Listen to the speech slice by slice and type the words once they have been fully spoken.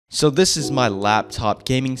So this is my laptop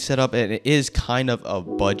gaming setup, and it is kind of a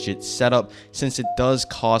budget setup since it does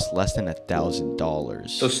cost less than $1,000.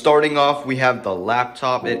 So starting off, we have the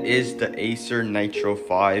laptop. It is the Acer Nitro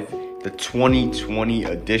 5, the 2020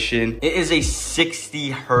 edition. It is a 60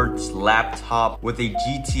 Hertz laptop with a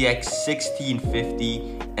GTX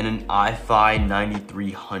 1650 and an i5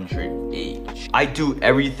 9300H. I do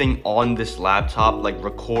everything on this laptop, like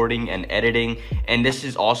recording and editing, and this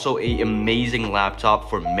is also an amazing laptop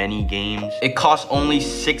for many games. It costs only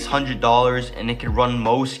 $600 and it can run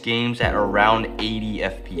most games at around 80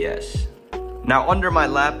 FPS. Now under my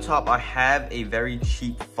laptop, I have a very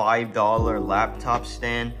cheap $5 laptop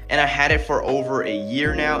stand, and I had it for over a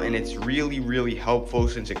year now, and it's really helpful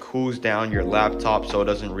since it cools down your laptop so it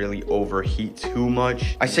doesn't really overheat too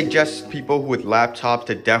much. I suggest people with laptops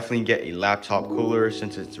to definitely get a laptop cooler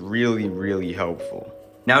since it's really helpful.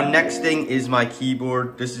 Now next thing is my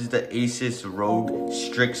keyboard. This is the Asus ROG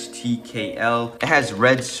Strix TKL. It has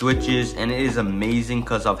red switches and it is amazing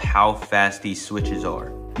because of how fast these switches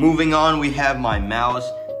are. Moving on, we have my mouse.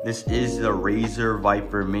 This is the Razer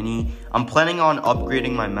Viper Mini. I'm planning on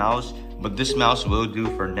upgrading my mouse, but this mouse will do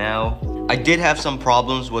for now. I did have some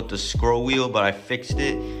problems with the scroll wheel, but I fixed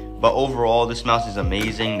it. But overall, this mouse is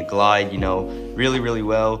amazing. The glide, really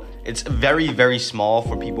well. It's very small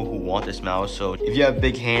for people who want this mouse. So if you have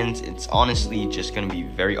big hands, it's honestly just gonna be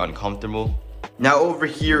very uncomfortable. Now over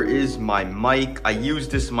here is my mic. I use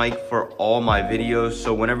this mic for all my videos.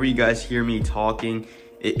 So whenever you guys hear me talking,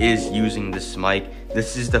 it is using this mic.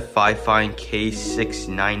 This is the Fifine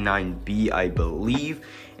K699B, I believe.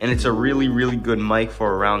 And it's a really good mic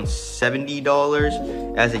for around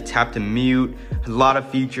 $70. It has a tap to mute, a lot of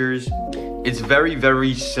features. It's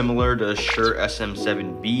very similar to the Shure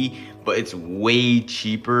SM7B, but it's way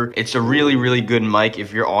cheaper. It's a really good mic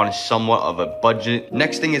if you're on somewhat of a budget.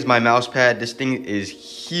 Next thing is my mouse pad. This thing is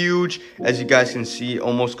huge. As you guys can see, it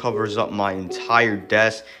almost covers up my entire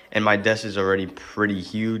desk, and my desk is already pretty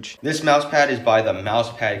huge. This mouse pad is by the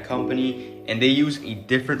Mousepad company, and they use a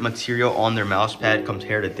different material on their mouse pad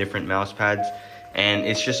compared to different mouse pads. And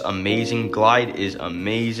it's just amazing. Glide is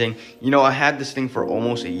amazing. I had this thing for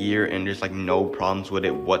almost a year and there's like no problems with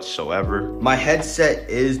it whatsoever. My headset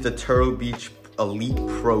is the Turtle Beach Elite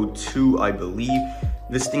Pro 2, I believe.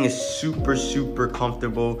 This thing is super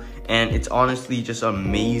comfortable, and it's honestly just an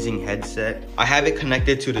amazing headset. I have it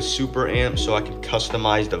connected to the super amp so I can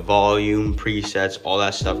customize the volume, presets, all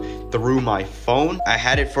that stuff through my phone. I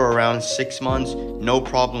had it for around 6 months, no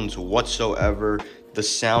problems whatsoever. The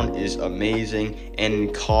sound is amazing, and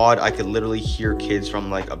in COD, I could literally hear kids from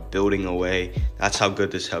like a building away. That's how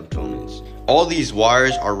good this headphone is. All these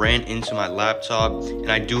wires are ran into my laptop, and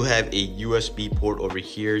I do have a USB port over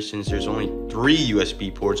here since there's only 3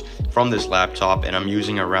 USB ports from this laptop, and I'm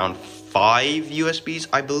using around 5 USBs,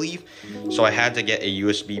 I believe. So I had to get a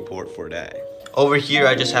USB port for that. Over here,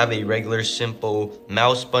 I just have a regular simple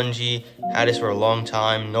mouse bungee. Had this for a long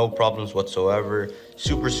time, no problems whatsoever.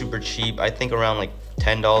 Super cheap, I think around like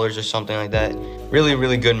 $10 or something like that.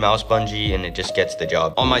 Really good mouse bungee, and it just gets the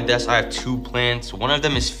job. On my desk, I have 2 plants. One of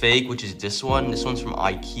them is fake, which is this one. This one's from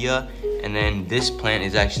IKEA. And then this plant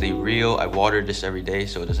is actually real. I water this every day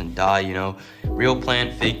so it doesn't die, Real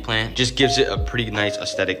plant, fake plant. Just gives it a pretty nice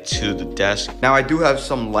aesthetic to the desk. Now I do have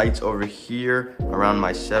some lights over here around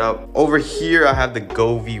my setup. Over here, I have the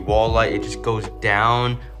Govee wall light. It just goes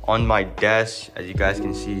down on my desk. As you guys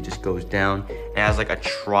can see, it just goes down. It has like a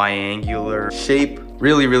triangular shape.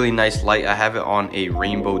 Really nice light. I have it on a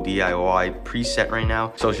rainbow DIY preset right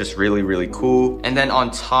now, so it's just really cool. And then on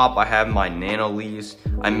top, I have my nano leaves.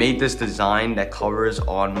 I made this design that covers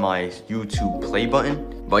on my YouTube play button.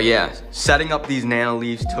 But yeah, setting up these nano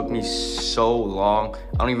leaves took me so long.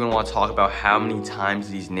 I don't even want to talk about how many times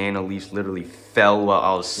these nano leaves literally fell while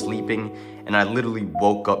I was sleeping, and I literally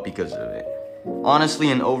woke up because of it. Honestly,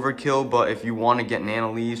 an overkill, but if you want to get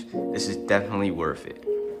nano leaves, this is definitely worth it.